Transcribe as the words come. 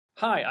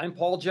Hi, I'm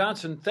Paul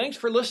Johnson. Thanks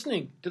for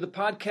listening to the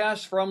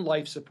podcast from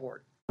Life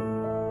Support.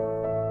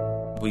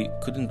 We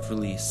couldn't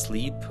really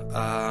sleep. We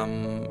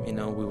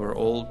were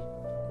all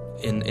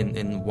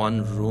in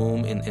one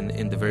room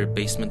in the very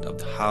basement of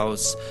the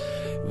house.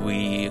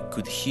 We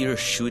could hear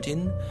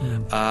shooting,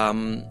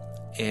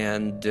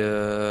 and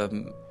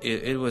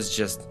it was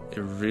just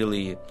a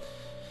really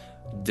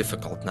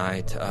difficult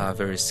night,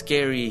 very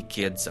scary.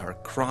 Kids are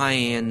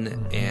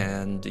crying,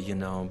 and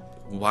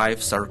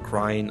wives are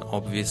crying,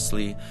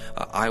 obviously.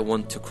 I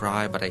want to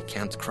cry, but I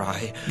can't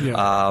cry,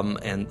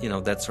 and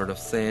that sort of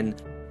thing.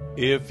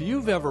 If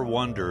you've ever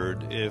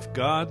wondered if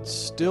God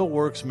still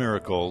works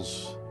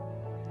miracles,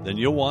 then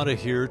you'll want to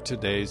hear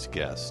today's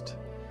guest.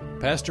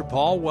 Pastor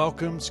Paul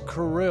welcomes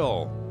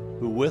Kirill,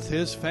 who with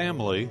his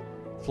family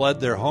fled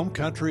their home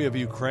country of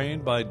Ukraine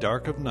by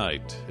dark of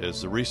night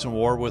as the recent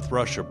war with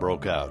Russia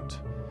broke out.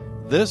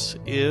 This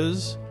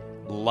is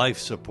Life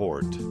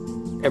Support.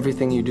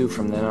 Everything you do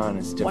from then on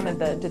is different. One of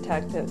the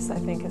detectives, I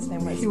think his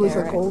name was He was a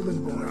Derek.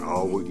 golden boy. And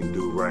all we can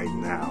do right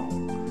now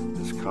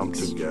is come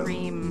together.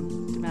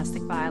 Extreme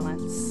domestic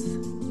violence,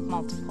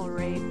 multiple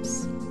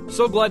rapes.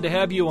 So glad to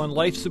have you on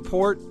Life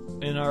Support.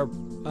 And our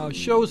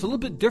show is a little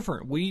bit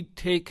different. We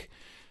take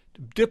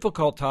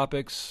difficult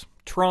topics,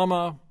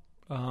 trauma,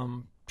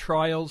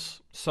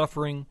 trials,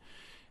 suffering,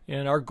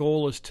 and our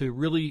goal is to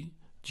really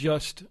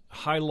just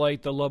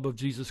highlight the love of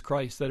Jesus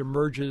Christ that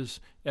emerges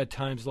at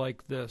times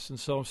like this. And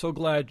so I'm so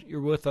glad you're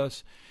with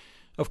us.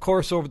 Of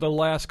course, over the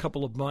last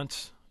couple of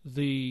months,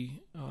 the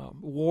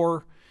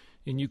war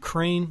in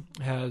Ukraine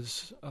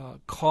has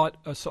caught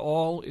us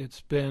all.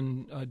 It's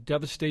been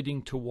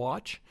devastating to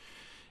watch.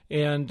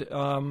 And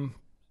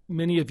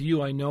many of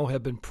you, I know,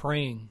 have been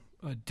praying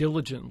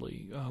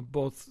diligently,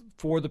 both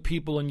for the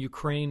people in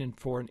Ukraine and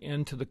for an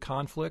end to the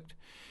conflict.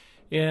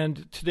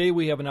 And today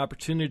we have an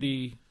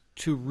opportunity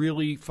to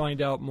really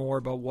find out more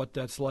about what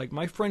that's like.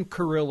 My friend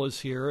Kirill is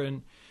here,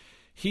 and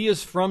he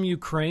is from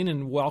Ukraine,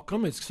 and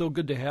welcome. It's so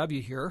good to have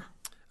you here.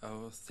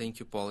 Oh, thank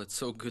you, Paul. It's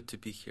so good to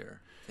be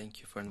here.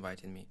 Thank you for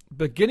inviting me.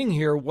 But getting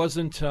here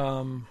wasn't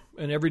an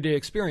everyday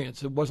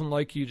experience. It wasn't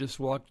like you just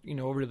walked,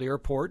 over to the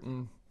airport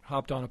and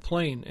hopped on a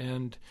plane,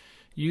 and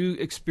you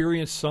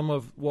experienced some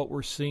of what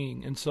we're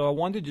seeing. And so I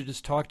wanted to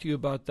just talk to you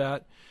about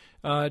that.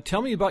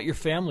 Tell me about your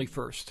family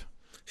first.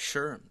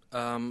 Sure.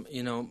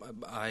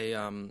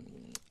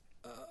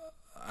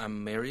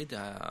 I'm married.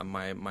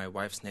 My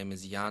wife's name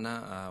is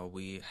Yana.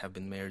 We have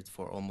been married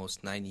for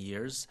almost 9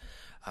 years.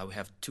 We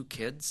have 2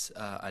 kids.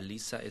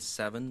 Alisa is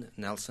 7.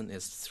 Nelson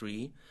is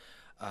 3.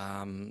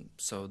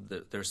 So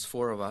there's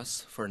 4 of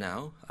us for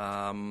now.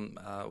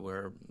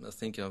 We're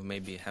thinking of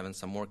maybe having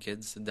some more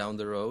kids down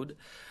the road.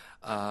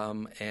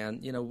 And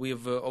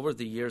we've over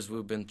the years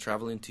we've been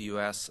traveling to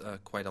U.S.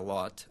 Quite a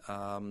lot.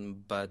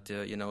 But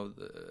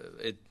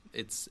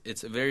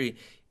it's very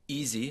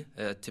easy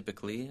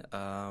typically.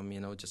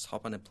 Just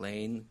hop on a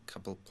plane,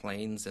 couple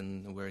planes,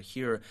 and we're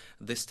here.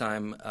 This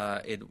time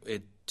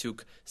it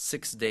took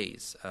 6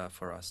 days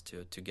for us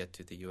to get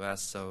to the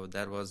U.S. So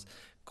that was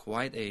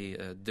quite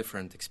a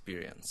different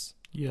experience.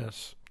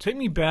 Yes. Take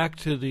me back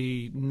to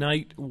the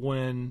night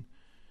when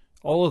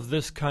all of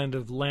this kind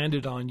of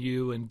landed on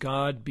you and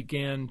God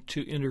began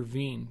to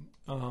intervene,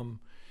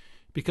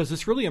 because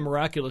it's really a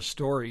miraculous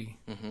story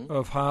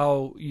of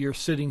how you're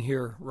sitting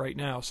here right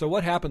now. So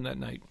what happened that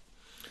night?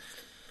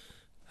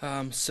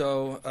 I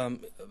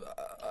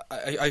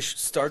should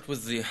start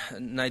with the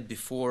night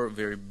before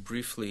very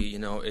briefly.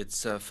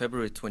 It's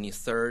February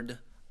 23rd.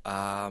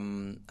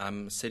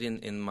 I'm sitting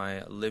in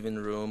my living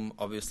room.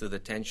 Obviously, the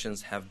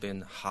tensions have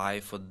been high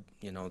for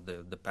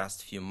the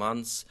past few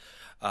months,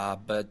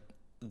 but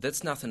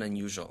that's nothing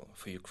unusual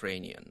for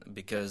Ukrainian,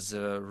 because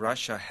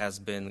Russia has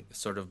been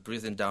sort of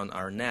breathing down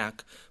our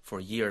neck for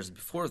years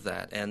before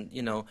that. And,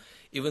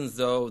 even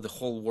though the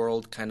whole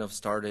world kind of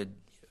started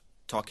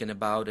talking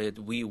about it,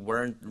 we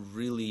weren't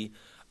really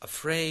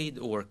afraid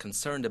or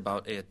concerned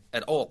about it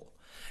at all.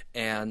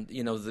 And,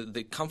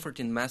 the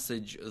comforting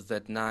message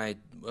that night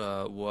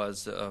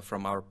was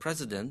from our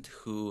president,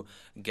 who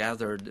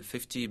gathered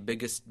 50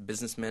 biggest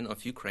businessmen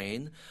of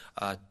Ukraine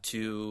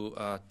to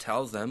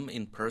tell them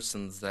in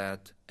person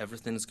that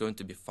everything is going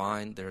to be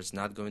fine, there's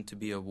not going to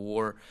be a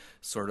war,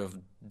 sort of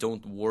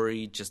don't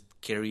worry, just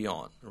carry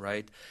on,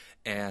 right?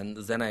 And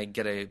then I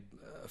get a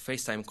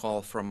FaceTime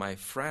call from my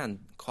friend,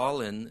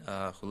 Colin,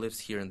 who lives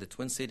here in the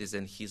Twin Cities,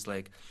 and he's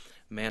like,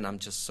 man, I'm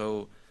just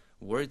so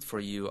worried for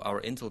you. Our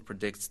intel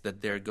predicts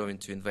that they're going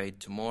to invade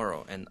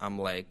tomorrow. And I'm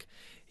like,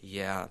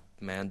 yeah,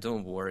 man,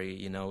 don't worry.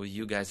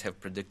 You guys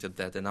have predicted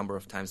that a number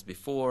of times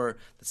before.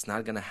 That's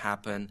not going to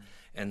happen.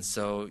 And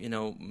so,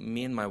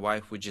 me and my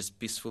wife, we just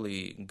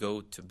peacefully go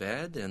to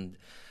bed, and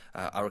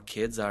our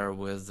kids are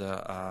with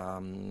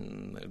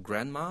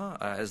grandma,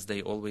 as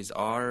they always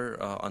are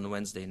on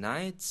Wednesday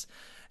nights.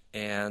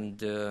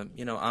 And,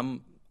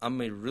 I'm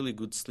a really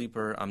good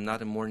sleeper. I'm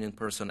not a morning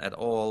person at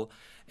all.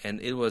 And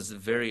it was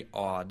very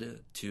odd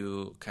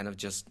to kind of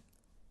just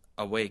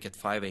awake at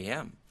 5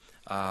 a.m.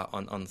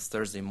 On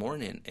Thursday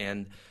morning.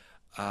 And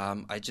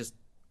I just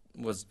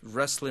was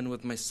wrestling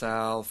with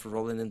myself,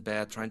 rolling in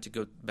bed, trying to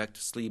go back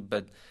to sleep,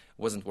 but it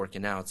wasn't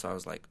working out. So I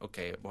was like,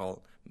 okay,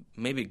 well,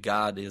 maybe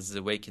God is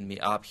waking me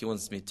up. He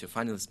wants me to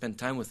finally spend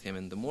time with him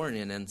in the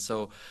morning. And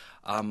so,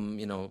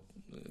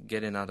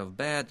 getting out of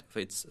bed,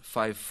 it's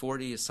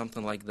 5:40,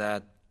 something like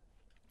that.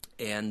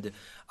 And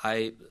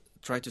I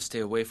try to stay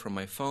away from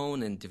my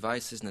phone and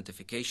devices,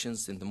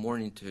 notifications in the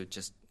morning to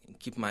just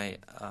keep my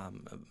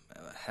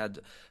head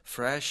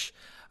fresh.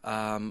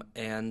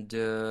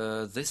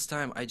 This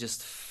time I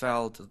just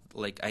felt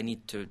like I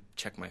need to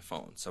check my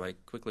phone. So I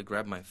quickly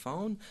grabbed my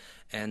phone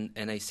and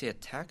I see a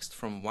text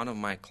from one of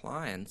my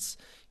clients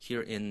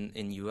here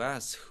in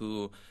U.S.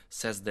 who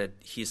says that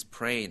he's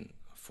praying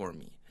for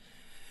me.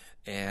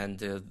 And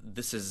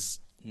this is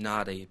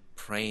not a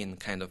praying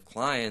kind of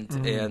client.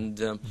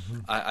 And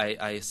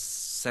I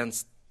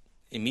sensed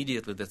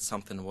immediately that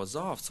something was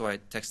off. So I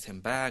texted him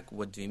back,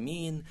 what do you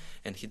mean?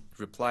 And he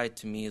replied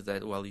to me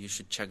that, well, you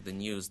should check the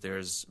news.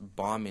 There's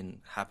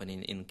bombing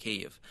happening in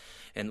Kyiv.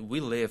 And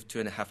we live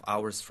 2.5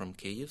 hours from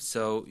Kyiv.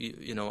 So,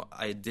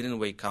 I didn't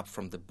wake up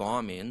from the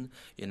bombing.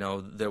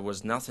 There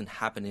was nothing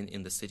happening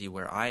in the city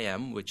where I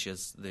am, which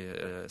is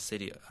the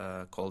city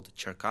called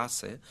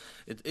Cherkasy.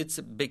 It's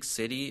a big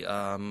city,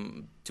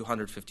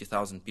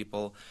 250,000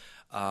 people.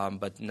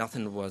 But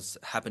nothing was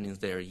happening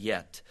there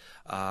yet,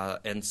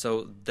 and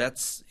so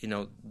that's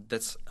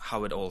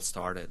how it all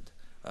started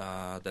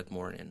that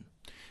morning.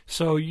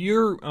 So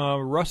you're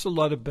rustled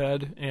out of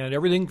bed, and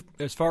everything,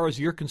 as far as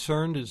you're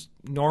concerned, is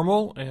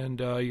normal, and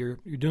you're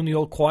doing the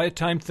old quiet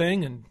time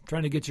thing and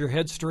trying to get your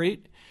head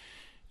straight,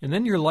 and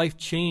then your life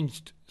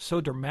changed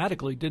so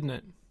dramatically, didn't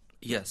it?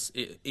 Yes,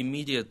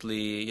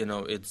 immediately.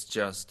 It's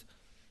just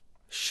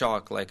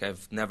shock like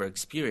I've never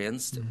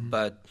experienced,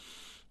 but.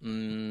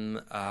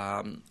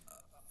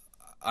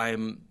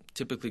 I'm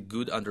typically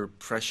good under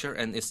pressure,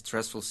 and in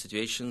stressful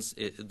situations,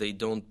 they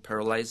don't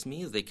paralyze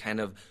me. They kind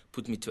of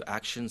put me to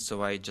action.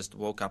 So I just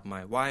woke up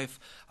my wife.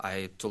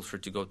 I told her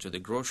to go to the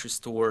grocery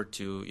store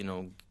to,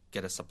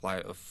 get a supply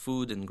of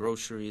food and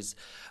groceries.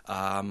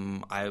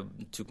 I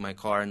took my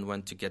car and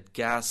went to get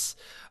gas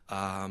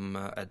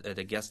at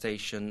a gas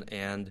station,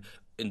 and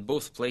in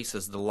both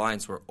places, the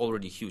lines were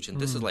already huge, and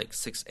this is like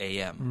 6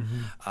 a.m.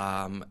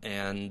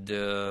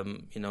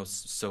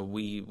 So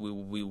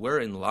we were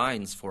in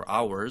lines for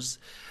hours,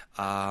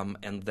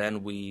 and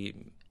then we,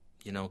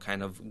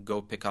 kind of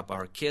go pick up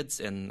our kids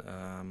and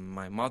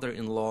my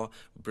mother-in-law,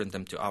 bring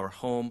them to our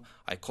home.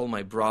 I call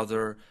my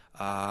brother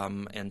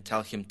and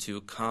tell him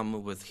to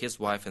come with his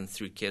wife and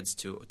 3 kids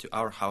to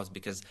our house,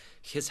 because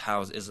his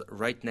house is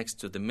right next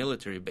to the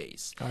military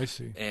base. I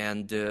see.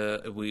 And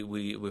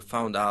we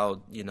found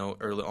out,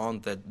 early on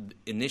that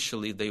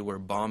initially they were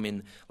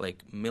bombing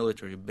like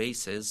military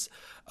bases,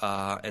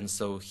 and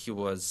so he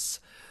was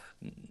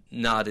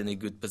not in a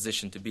good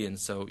position to be in.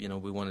 So,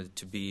 we wanted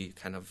to be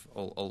kind of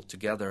all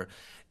together.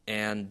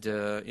 And,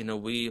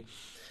 we,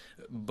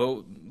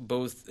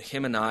 both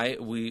him and I,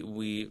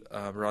 we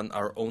run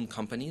our own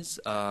companies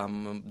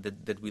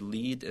that we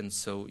lead. And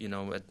so,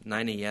 at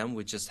 9 a.m.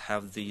 we just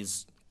have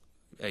these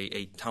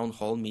a town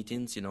hall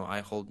meetings.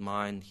 I hold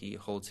mine, he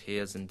holds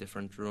his in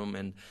different room,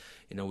 and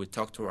we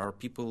talk to our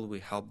people, we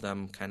help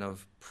them kind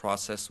of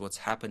process what's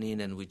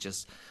happening, and we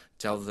just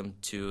tell them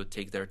to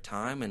take their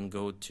time and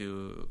go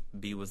to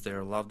be with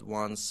their loved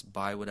ones,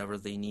 buy whatever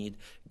they need,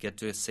 get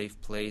to a safe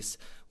place,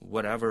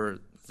 whatever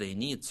they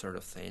need, sort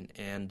of thing.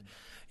 And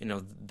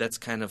that's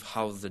kind of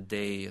how the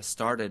day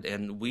started.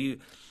 And we,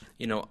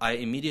 I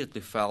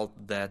immediately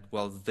felt that,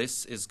 well,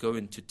 this is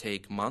going to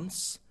take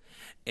months,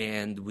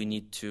 and we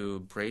need to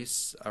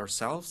brace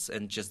ourselves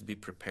and just be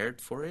prepared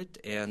for it.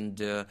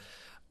 And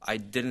I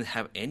didn't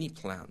have any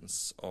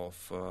plans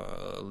of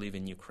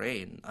leaving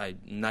Ukraine,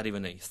 not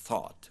even a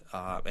thought.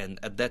 And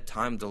at that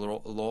time, the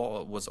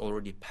law was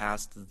already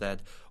passed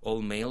that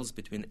all males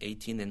between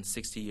 18 and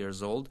 60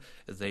 years old,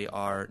 they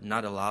are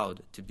not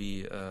allowed to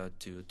be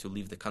to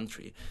leave the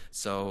country.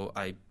 So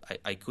I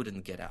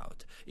couldn't get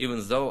out,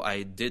 even though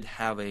I did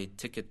have a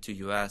ticket to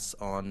U.S.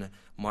 on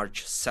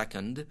March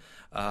 2nd,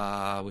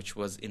 which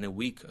was in a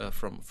week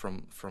from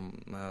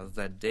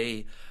that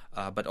day.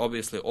 But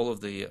obviously all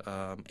of the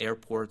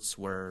airports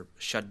were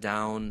shut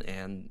down,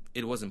 and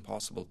it was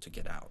impossible to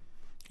get out.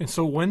 And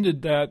so when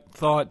did that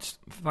thought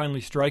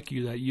finally strike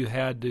you that you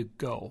had to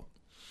go?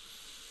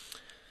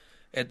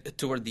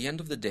 Toward the end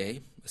of the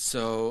day.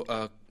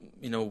 So,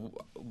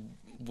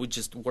 we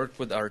just worked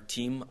with our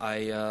team.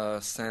 I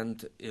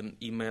sent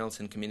emails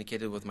and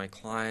communicated with my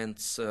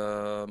clients,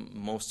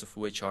 most of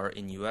which are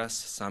in U.S.,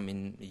 some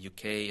in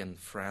UK and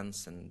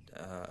France and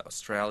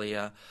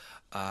Australia.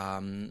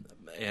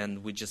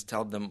 And we just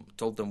told them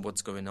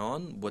what's going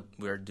on, what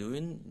we're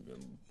doing,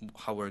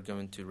 how we're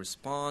going to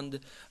respond,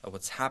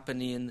 what's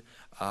happening,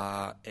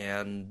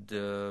 and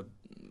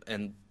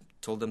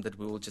told them that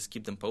we will just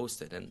keep them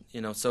posted. And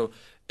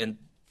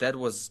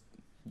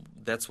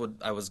that's what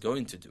I was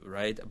going to do,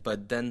 right?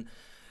 But then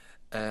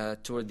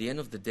toward the end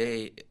of the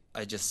day,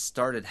 I just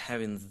started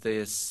having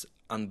this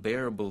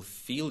unbearable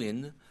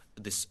feeling,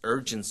 this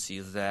urgency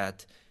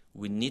that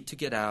We need to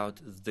get out.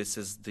 This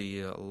is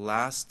the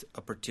last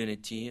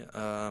opportunity,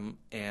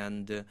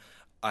 and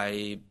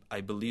I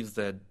believe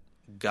that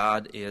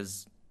God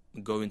is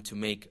going to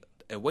make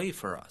a way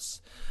for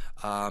us.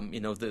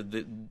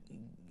 The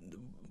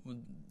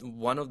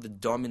one of the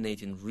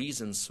dominating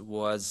reasons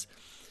was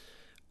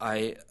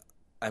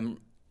I'm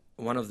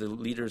one of the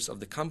leaders of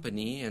the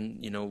company,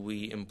 and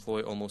we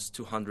employ almost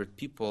 200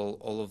 people.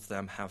 All of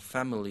them have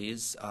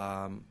families,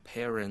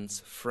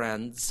 parents,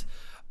 friends,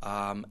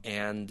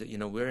 and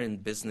we're in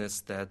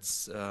business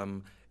that's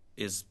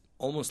is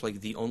almost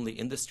like the only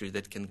industry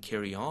that can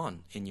carry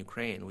on in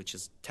Ukraine, which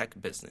is tech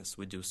business.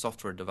 We do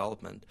software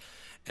development,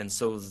 and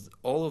so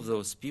all of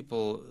those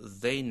people,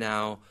 they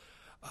now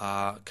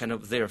kind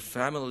of their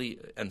family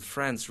and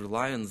friends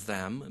rely on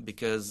them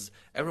because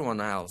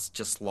everyone else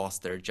just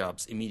lost their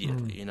jobs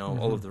immediately.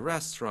 All of the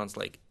restaurants,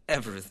 like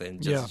everything,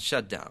 just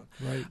shut down.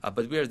 Right.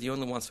 But we are the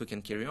only ones who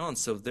can carry on.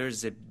 So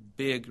there's a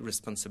big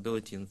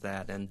responsibility in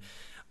that. And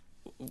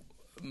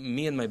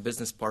me and my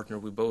business partner,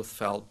 we both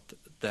felt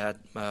that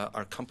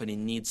our company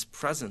needs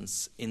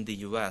presence in the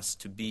U.S.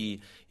 to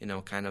be,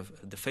 kind of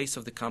the face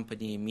of the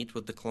company, meet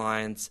with the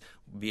clients,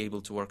 be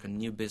able to work on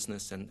new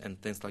business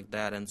and things like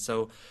that. And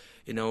so,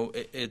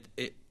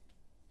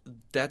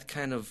 that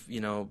kind of,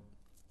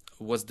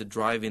 was the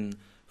driving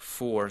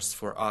force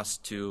for us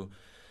to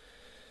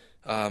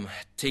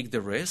take the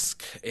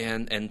risk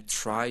and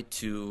try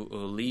to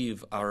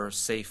leave our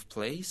safe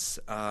place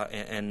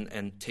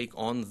and take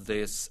on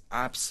this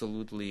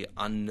absolutely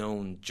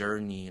unknown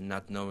journey,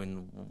 not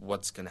knowing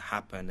what's going to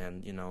happen.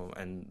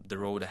 And the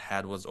road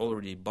ahead was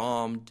already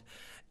bombed.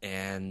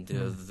 And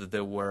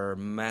there were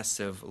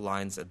massive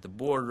lines at the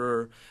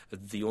border.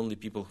 The only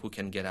people who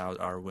can get out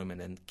are women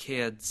and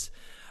kids.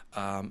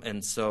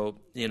 And so,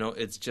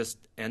 it's just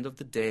end of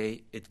the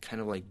day, it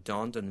kind of like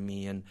dawned on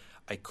me, and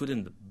I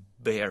couldn't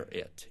bear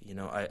it.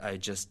 I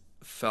just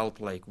felt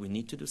like we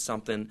need to do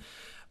something.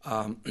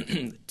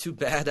 Too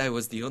bad I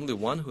was the only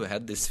one who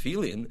had this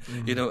feeling.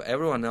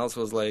 Everyone else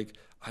was like,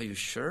 are you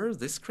sure?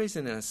 This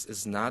craziness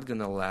is not going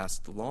to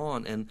last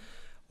long. And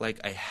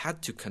I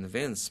had to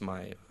convince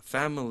my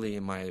family,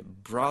 my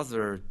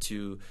brother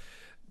to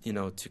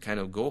kind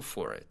of go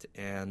for it.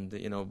 And,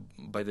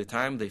 by the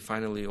time they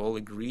finally all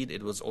agreed,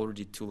 it was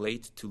already too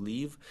late to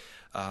leave.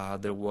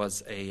 There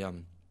was a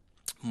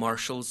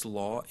Marshall's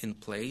Law in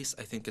place,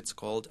 I think it's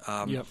called.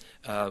 After,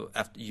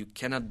 you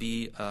cannot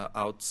be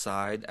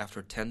outside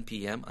after 10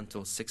 p.m.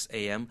 until 6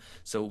 a.m.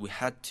 So we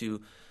had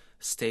to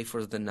stay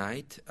for the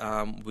night.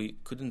 We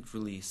couldn't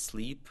really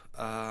sleep.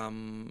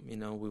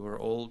 We were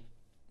all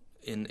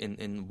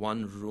in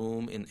one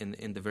room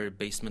in the very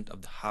basement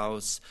of the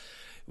house.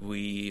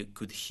 We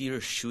could hear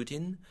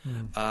shooting,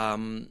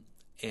 and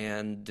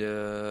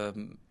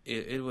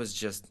it was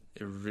just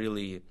a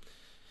really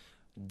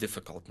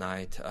difficult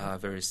night,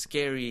 very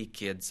scary.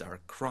 Kids are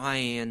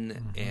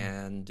crying,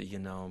 and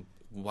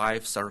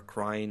wives are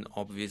crying,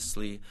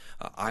 obviously.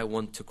 I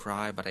want to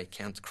cry, but I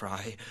can't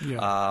cry,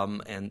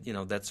 and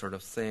that sort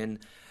of thing.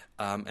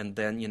 And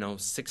then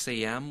 6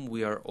 a.m.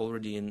 we are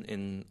already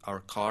in our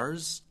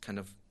cars, kind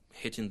of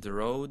hitting the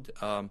road,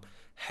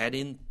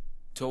 heading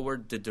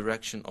toward the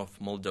direction of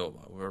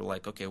Moldova. We're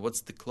like, okay, what's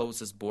the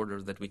closest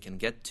border that we can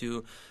get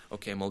to?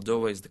 Okay,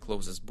 Moldova is the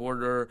closest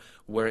border.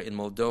 Where in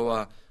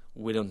Moldova?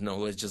 We don't know.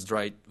 Let's just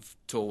drive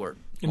toward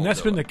Moldova. And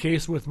that's been the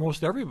case with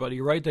most everybody,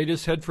 right? They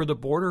just head for the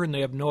border and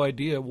they have no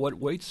idea what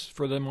waits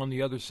for them on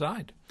the other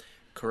side.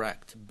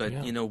 Correct. But,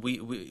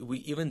 we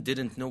even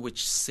didn't know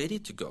which city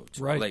to go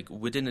to. Right. Like,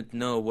 we didn't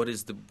know what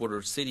is the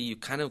border city. You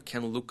kind of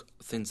can look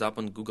things up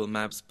on Google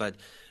Maps, but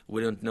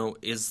we don't know,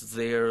 is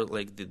there,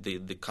 like,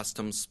 the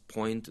customs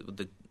point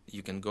that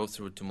you can go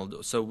through to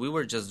Moldova? So we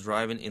were just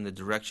driving in the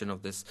direction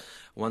of this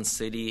one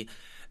city,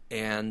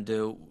 and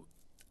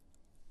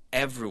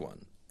everyone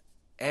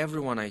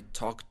I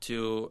talked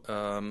to,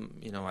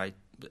 I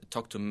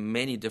talked to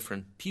many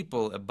different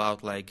people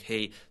about, like,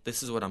 hey,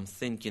 this is what I'm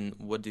thinking.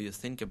 What do you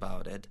think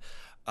about it?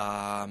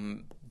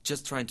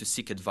 Just trying to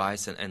seek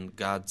advice and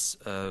God's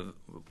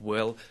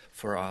will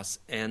for us.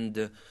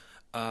 And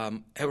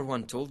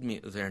everyone told me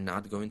they're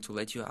not going to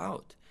let you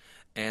out.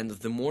 And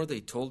the more they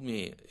told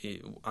me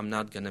I'm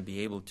not going to be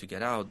able to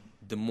get out,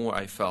 the more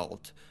I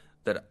felt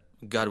that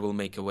God will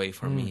make a way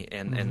for me,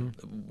 and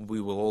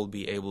we will all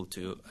be able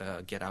to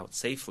get out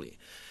safely.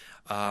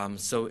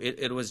 So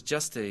it was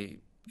just a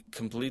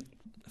complete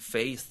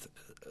faith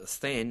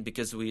thing,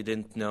 because we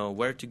didn't know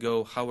where to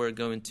go, how we're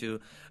going to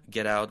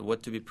get out,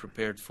 what to be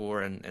prepared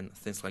for, and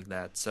things like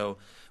that. So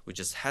we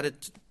just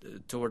headed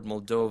toward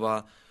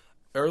Moldova.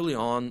 Early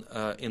on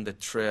in the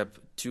trip,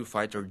 2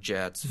 fighter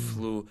jets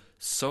flew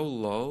so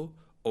low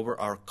over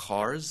our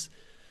cars,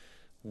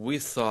 we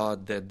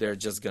thought that they're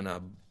just going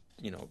to,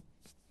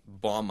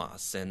 bomb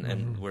us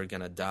and we're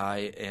going to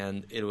die.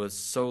 And it was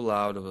so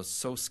loud, it was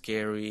so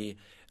scary.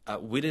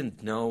 We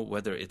didn't know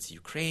whether it's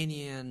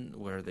Ukrainian,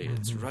 whether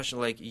it's Russian.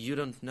 Like, you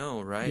don't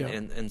know, right?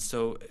 Yeah. And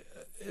so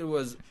it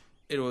was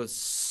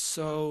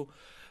so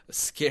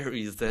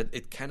scary is that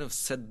it kind of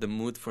set the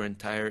mood for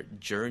entire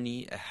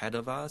journey ahead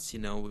of us. We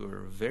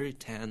were very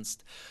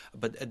tensed,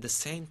 but at the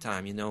same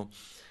time,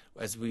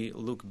 as we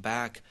look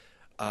back,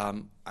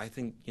 I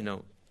think,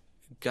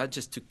 God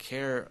just took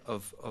care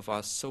of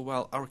us so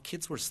well. Our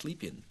kids were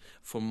sleeping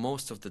for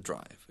most of the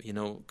drive.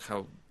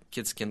 How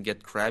kids can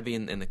get crabby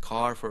in the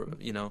car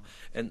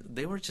and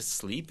they were just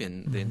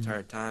sleeping the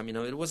entire time.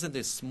 It wasn't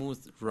a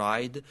smooth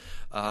ride.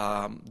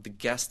 The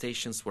gas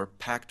stations were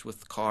packed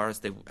with cars.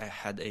 They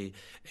had a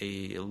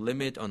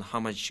limit on how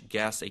much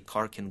gas a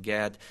car can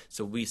get.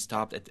 So we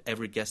stopped at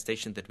every gas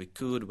station that we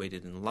could,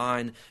 waited in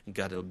line,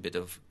 got a bit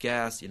of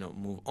gas,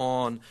 move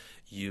on.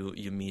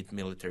 You meet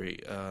military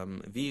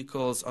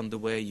vehicles on the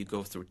way. You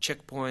go through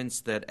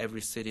checkpoints that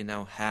every city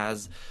now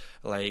has.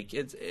 Like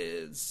it's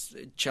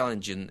a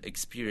challenging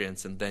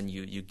experience, and then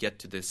you get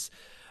to this,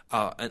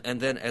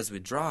 and then as we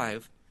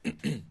drive,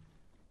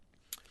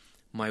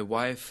 my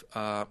wife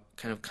kind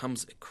of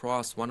comes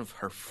across one of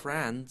her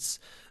friends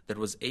that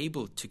was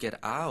able to get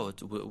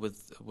out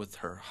with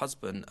her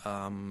husband,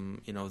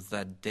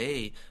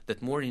 that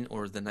morning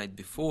or the night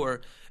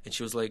before, and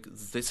she was like,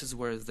 "This is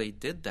where they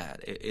did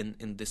that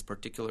in this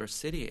particular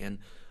city," and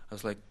I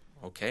was like,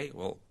 "Okay,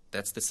 well,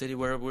 that's the city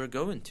where we're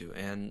going to,"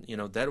 and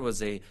that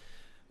was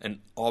an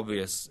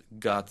obvious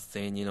God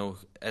thing.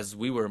 As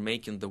we were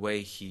making the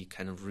way, He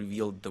kind of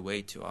revealed the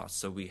way to us.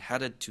 So we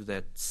headed to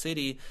that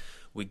city.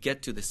 We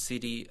get to the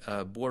city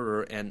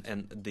border,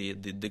 and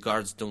the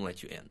guards don't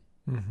let you in.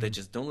 Mm-hmm. They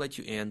just don't let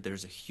you in.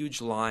 There's a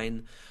huge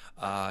line.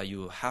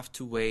 You have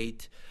to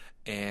wait.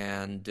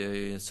 And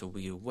so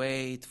we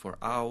wait for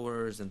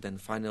hours. And then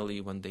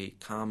finally, when they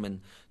come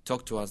and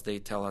talk to us, they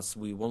tell us,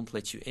 "We won't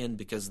let you in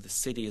because the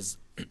city is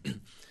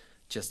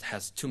just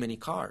has too many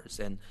cars."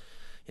 And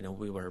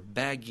we were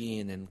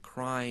begging and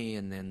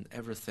crying and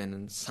everything,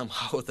 and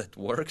somehow that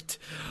worked.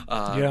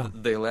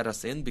 They let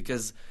us in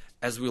because,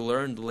 as we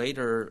learned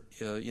later,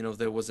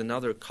 there was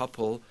another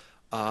couple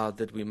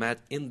that we met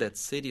in that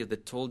city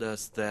that told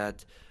us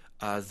that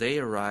they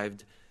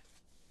arrived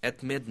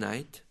at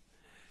midnight,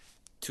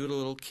 2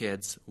 little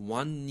kids,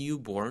 1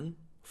 newborn,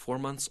 4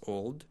 months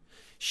old.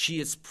 She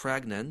is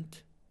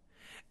pregnant,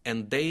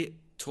 and they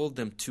told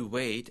them to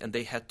wait, and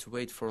they had to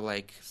wait for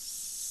like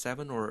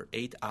 7 or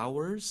 8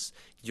 hours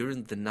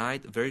during the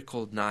night, very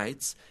cold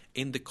nights,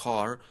 in the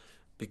car,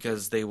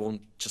 because they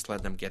won't just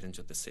let them get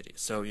into the city.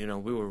 So,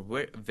 we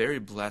were very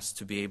blessed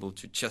to be able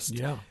to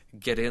just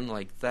get in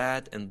like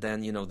that. And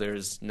then,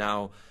 there's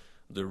now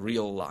the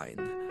real line,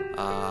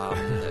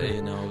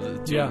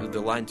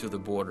 the line to the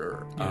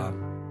border.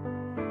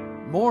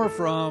 More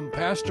from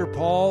Pastor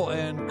Paul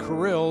and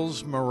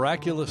Kirill's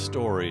miraculous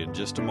story in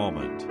just a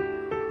moment.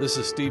 This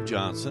is Steve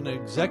Johnson,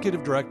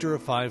 Executive Director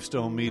of Five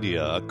Stone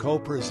Media, a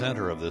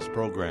co-presenter of this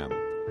program.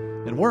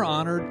 And we're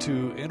honored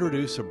to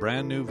introduce a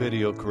brand new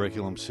video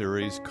curriculum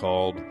series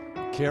called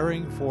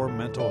Caring for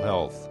Mental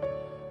Health.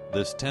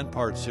 This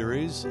 10-part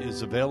series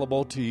is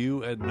available to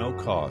you at no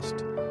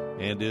cost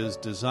and is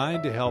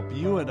designed to help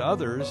you and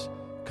others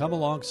come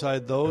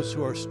alongside those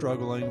who are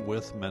struggling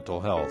with mental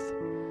health.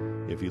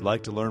 If you'd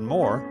like to learn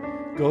more,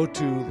 go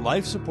to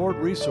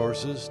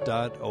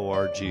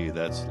lifesupportresources.org.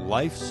 That's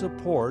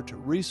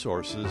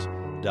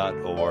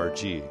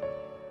lifesupportresources.org.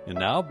 And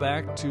now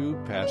back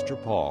to Pastor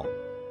Paul.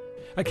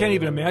 I can't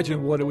even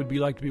imagine what it would be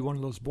like to be one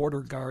of those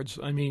border guards.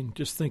 I mean,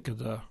 just think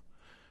of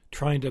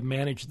trying to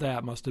manage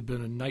that must have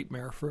been a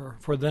nightmare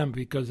for them,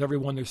 because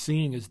everyone they're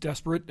seeing is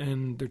desperate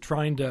and they're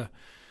trying to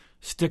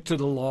stick to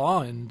the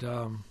law. And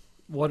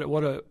what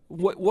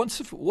was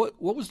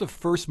the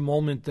first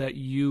moment that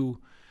you,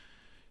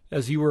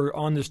 as you were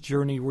on this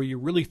journey, where you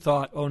really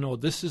thought, "Oh no,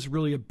 this is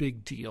really a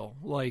big deal.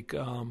 Like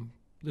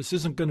this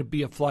isn't going to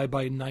be a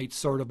fly-by-night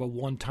sort of a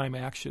one-time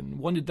action"?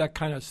 When did that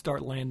kind of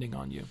start landing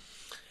on you?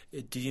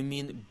 Do you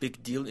mean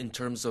big deal in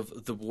terms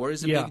of the war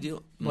is a big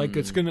deal? Like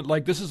it's gonna,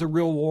 like this is a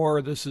real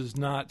war. This is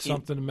not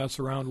something to mess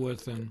around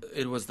with. And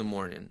it was the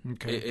morning.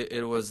 Okay.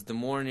 It was the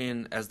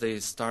morning as they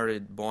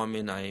started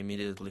bombing. I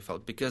immediately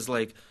felt, because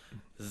like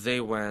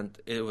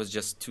it was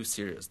just too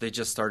serious. They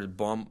just started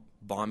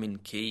bombing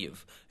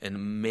Kyiv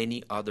and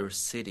many other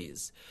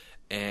cities.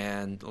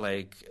 And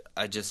like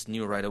I just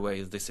knew right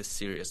away, this is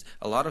serious.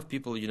 A lot of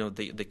people,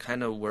 they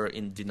kind of were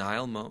in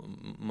denial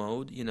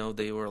mode.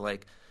 They were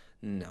like,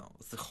 "No,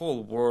 the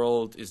whole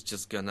world is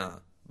just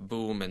gonna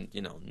boom and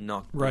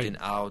knock Putin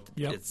out.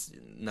 Yep. It's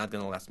not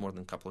gonna last more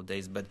than a couple of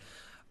days." But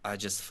I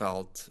just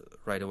felt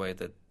right away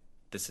that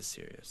this is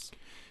serious.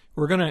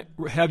 We're gonna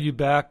have you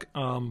back,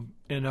 and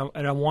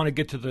I want to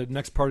get to the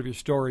next part of your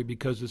story,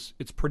 because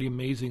it's pretty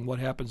amazing what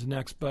happens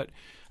next. But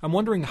I'm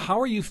wondering,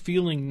 how are you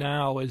feeling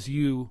now as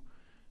you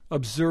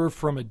observe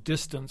from a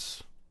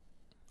distance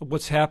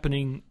what's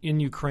happening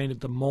in Ukraine at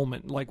the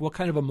moment? Like, what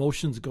kind of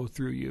emotions go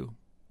through you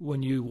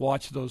when you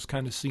watch those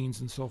kind of scenes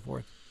and so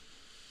forth?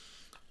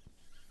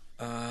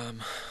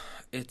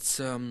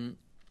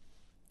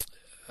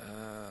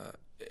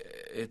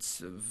 It's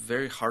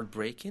very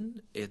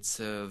heartbreaking. It's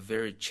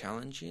very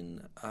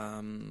challenging.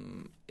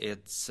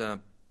 It's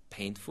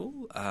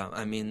painful.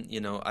 I mean,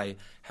 I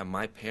have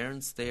my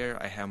parents there.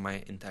 I have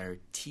my entire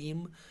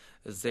team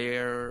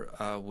there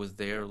with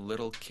their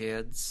little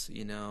kids.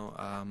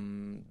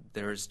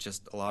 There's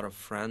just a lot of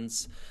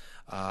friends.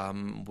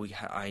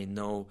 I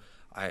know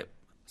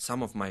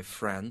some of my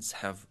friends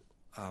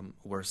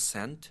were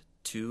sent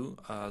to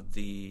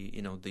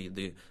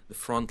the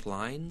front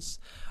lines.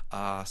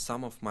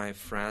 Some of my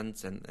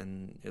friends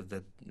and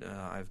that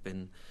I've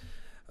been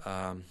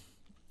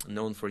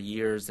known for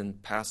years,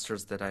 and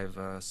pastors that I've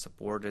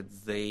supported,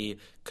 they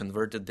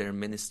converted their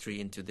ministry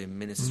into the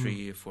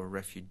ministry for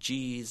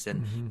refugees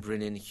and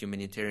bringing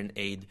humanitarian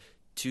aid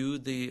to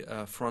the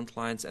front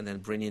lines, and then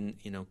bringing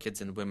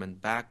kids and women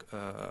back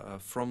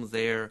from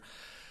there.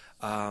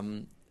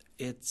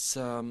 It's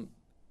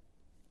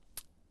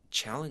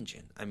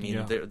challenging. I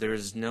mean, there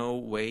is no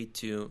way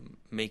to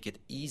make it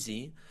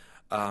easy,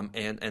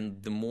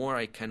 and the more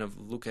I kind of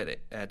look at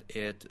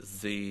it,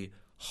 the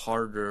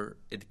harder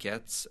it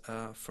gets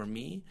for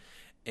me.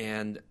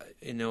 And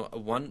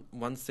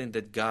one thing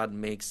that God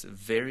makes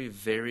very,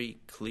 very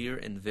clear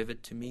and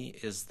vivid to me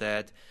is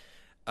that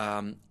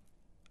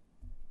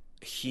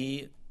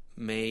He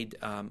made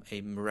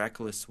a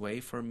miraculous way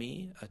for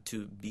me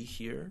to be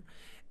here,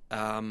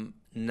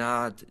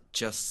 not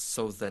just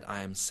so that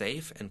I am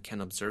safe and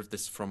can observe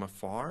this from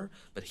afar,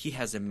 but He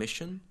has a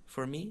mission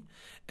for me,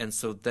 and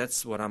so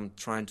that's what I'm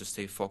trying to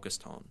stay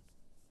focused on.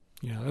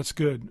 Yeah, that's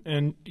good.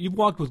 And you've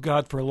walked with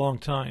God for a long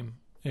time,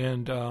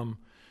 and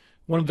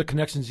one of the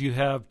connections you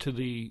have to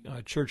the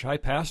church I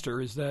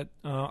pastor is that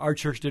our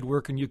church did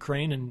work in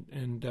Ukraine,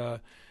 and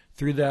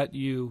through that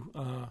you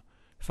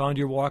found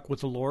your walk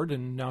with the Lord,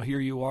 and now here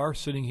you are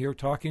sitting here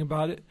talking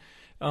about it.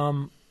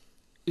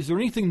 Is there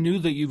anything new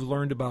that you've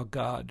learned about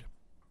God,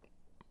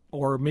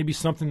 or maybe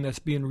something that's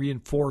being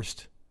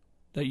reinforced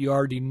that you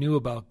already knew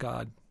about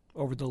God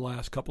over the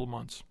last couple of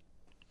months?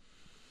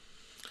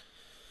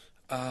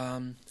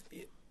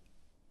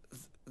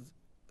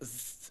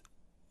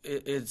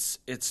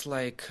 It's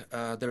like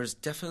there's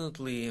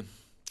definitely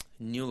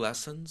new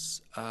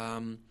lessons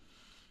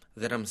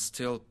that I'm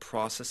still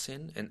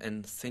processing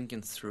and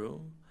thinking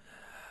through.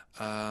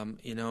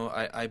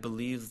 I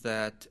believe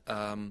that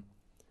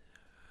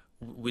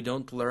we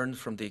don't learn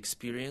from the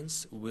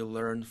experience; we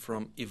learn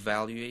from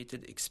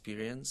evaluated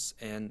experience,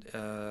 and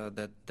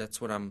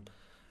that's what I'm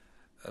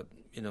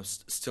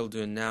still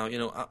doing now.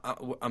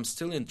 I'm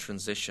still in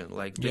transition.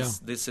 Like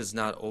this is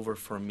not over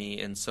for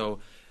me, and so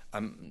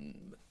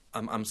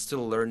I'm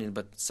still learning.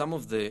 But some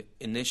of the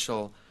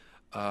initial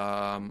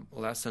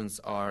lessons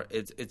are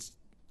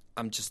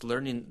I'm just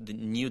learning the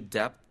new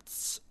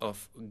depths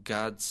of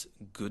God's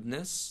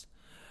goodness.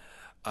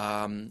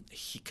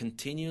 He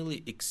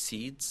continually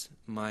exceeds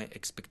my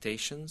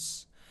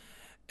expectations,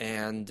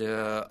 and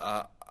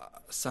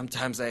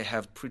sometimes I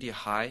have pretty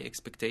high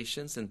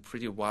expectations and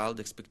pretty wild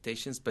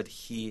expectations, but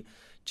He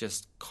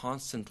just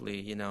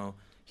constantly,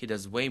 He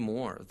does way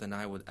more than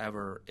I would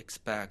ever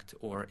expect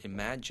or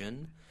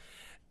imagine.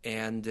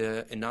 And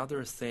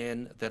another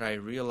thing that I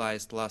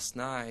realized last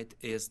night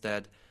is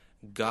that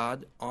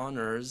God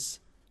honors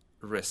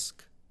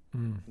risk.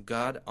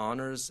 God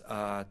honors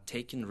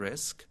taking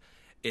risk.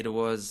 It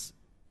was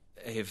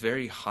a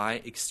very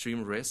high,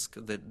 extreme risk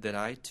that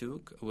I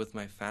took with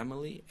my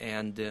family,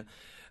 and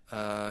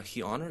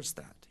He honors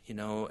that.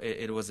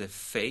 It was a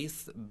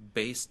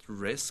faith-based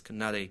risk,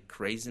 not a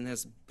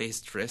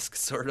craziness-based risk,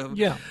 sort of.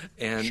 Yeah,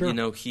 and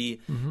sure.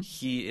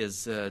 He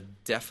is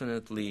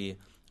definitely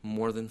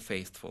more than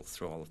faithful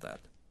through all of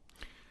that.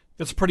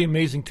 That's a pretty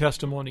amazing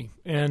testimony,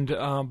 and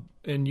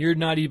you're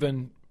not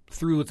even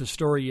through with the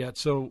story yet.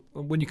 So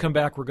when you come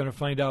back, we're going to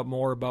find out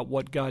more about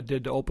what God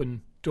did to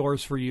open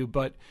doors for you.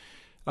 But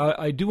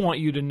I do want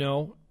you to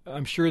know,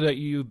 I'm sure that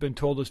you've been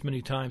told this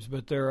many times,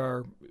 but there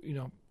are,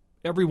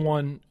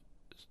 everyone,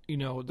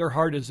 their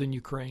heart is in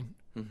Ukraine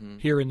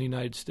here in the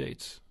United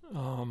States.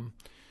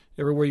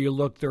 Everywhere you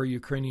look, there are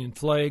Ukrainian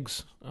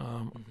flags.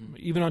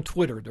 Even on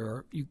Twitter, there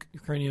are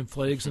Ukrainian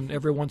flags, and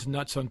everyone's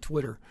nuts on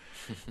Twitter.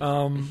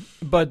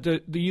 But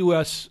the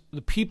U.S.,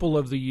 the people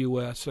of the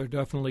U.S. are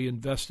definitely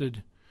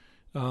invested.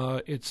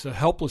 It's a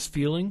helpless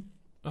feeling.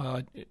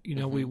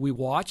 We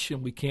watch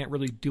and we can't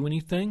really do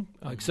anything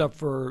except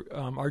for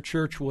our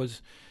church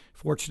was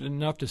fortunate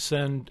enough to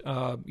send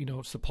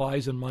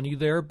supplies and money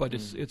there, but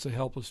it's a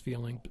helpless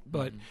feeling.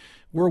 But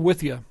we're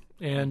with you.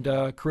 And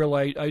Kirill,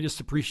 I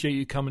just appreciate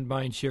you coming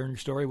by and sharing your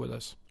story with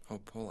us. Oh,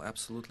 Paul,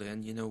 absolutely.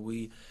 And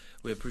we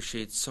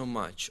appreciate so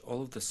much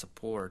all of the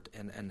support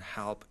and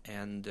help,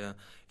 and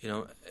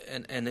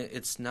and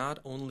it's not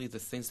only the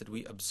things that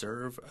we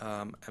observe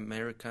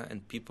America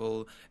and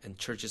people and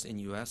churches in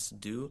U.S.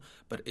 do,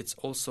 but it's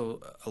also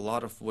a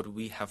lot of what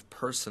we have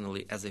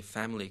personally as a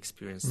family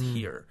experience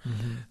here.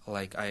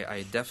 Like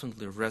I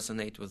definitely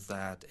resonate with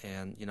that,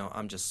 and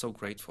I'm just so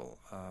grateful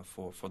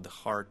for the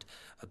heart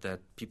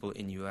that people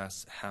in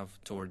U.S. have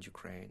toward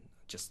Ukraine.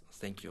 Just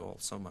thank you all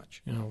so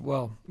much.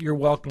 Well, you're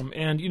welcome.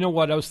 And you know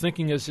what? I was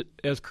thinking as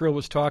Kirill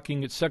was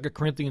talking, it's 2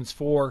 Corinthians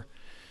 4.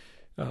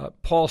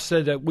 Paul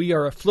said that we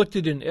are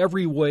afflicted in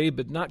every way,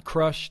 but not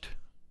crushed,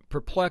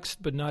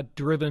 perplexed but not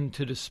driven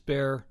to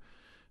despair,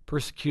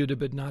 persecuted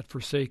but not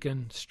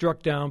forsaken,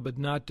 struck down but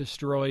not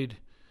destroyed,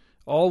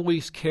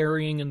 always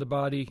carrying in the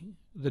body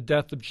the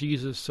death of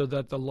Jesus so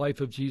that the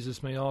life of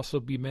Jesus may also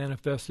be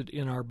manifested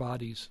in our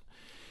bodies.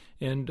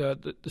 And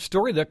the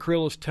story that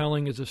Kirill is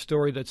telling is a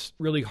story that's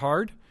really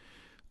hard.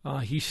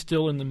 He's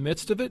still in the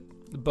midst of it,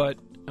 but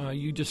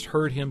you just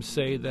heard him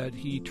say that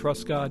he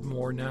trusts God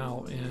more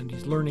now, and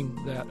he's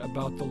learning that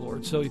about the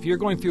Lord. So if you're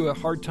going through a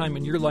hard time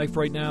in your life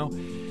right now,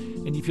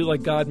 and you feel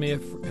like God may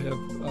have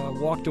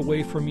walked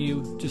away from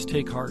you, just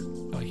take heart.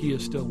 He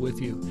is still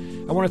with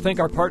you. I want to thank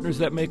our partners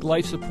that make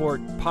life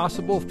support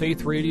possible.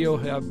 Faith Radio,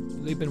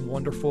 they've been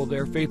wonderful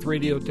there,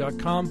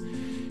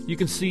 faithradio.com. You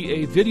can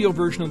see a video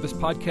version of this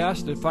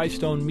podcast at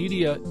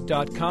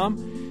fivestonemedia.com,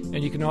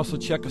 and you can also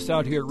check us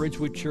out here at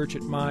Ridgewood Church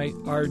at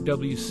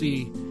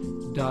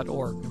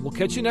myrwc.org. And we'll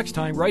catch you next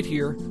time right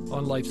here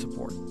on Life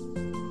Support.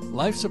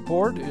 Life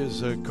Support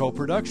is a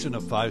co-production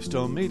of Five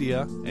Stone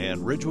Media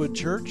and Ridgewood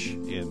Church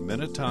in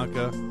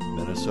Minnetonka,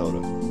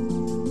 Minnesota.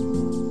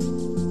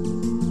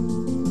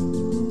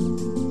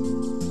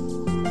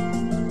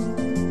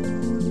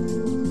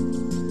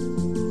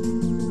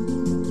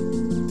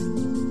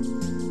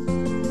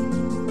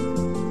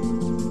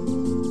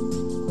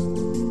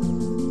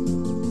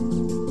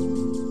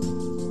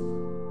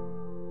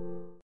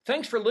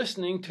 Thanks for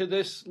listening to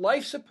this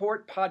Life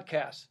Support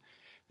podcast.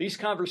 These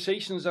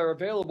conversations are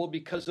available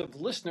because of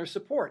listener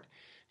support.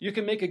 You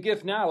can make a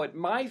gift now at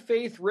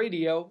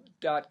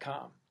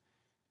myfaithradio.com.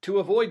 To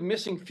avoid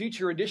missing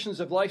future editions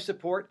of Life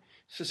Support,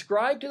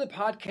 subscribe to the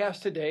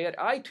podcast today at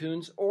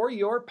iTunes or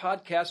your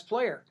podcast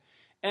player.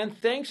 And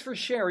thanks for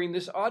sharing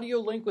this audio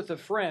link with a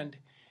friend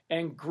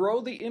and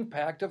grow the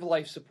impact of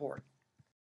Life Support.